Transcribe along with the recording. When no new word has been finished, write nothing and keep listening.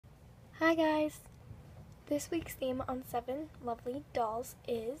Hi guys! This week's theme on 7 Lovely Dolls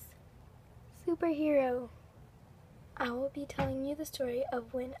is superhero. I will be telling you the story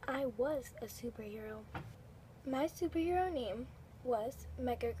of when I was a superhero. My superhero name was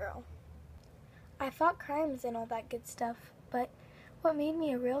Mega Girl. I fought crimes and all that good stuff, but what made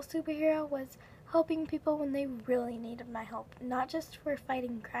me a real superhero was helping people when they really needed my help, not just for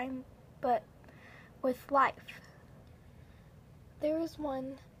fighting crime, but with life. There was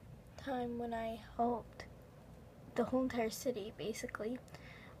one time when I helped the whole entire city, basically,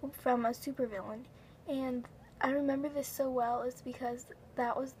 from a supervillain, and I remember this so well is because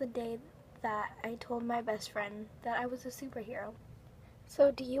that was the day that I told my best friend that I was a superhero.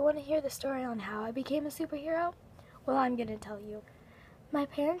 So do you want to hear the story on how I became a superhero? Well, I'm gonna tell you. My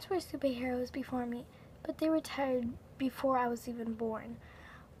parents were superheroes before me, but they retired before I was even born.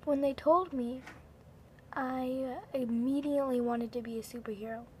 When they told me, I immediately wanted to be a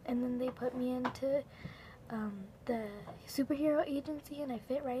superhero, and then they put me into the superhero agency, and I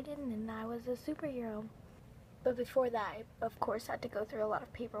fit right in, and I was a superhero. But before that, I of course had to go through a lot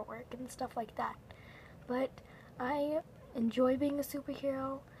of paperwork and stuff like that. But I enjoy being a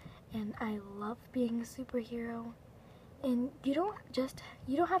superhero, and I love being a superhero. And you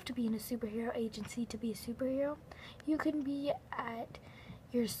don't have to be in a superhero agency to be a superhero. You can be at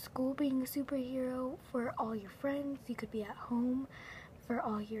your school being a superhero for all your friends. You could be at home for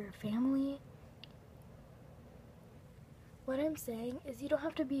all your family. What I'm saying is you don't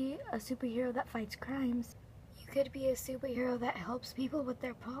have to be a superhero that fights crimes. You could be a superhero that helps people with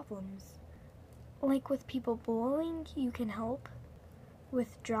their problems. Like with people bullying, you can help.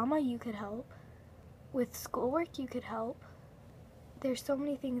 With drama, you could help. With schoolwork, you could help. There's so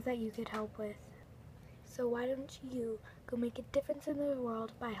many things that you could help with. So why don't you go make a difference in the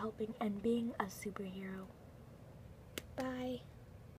world by helping and being a superhero? Bye.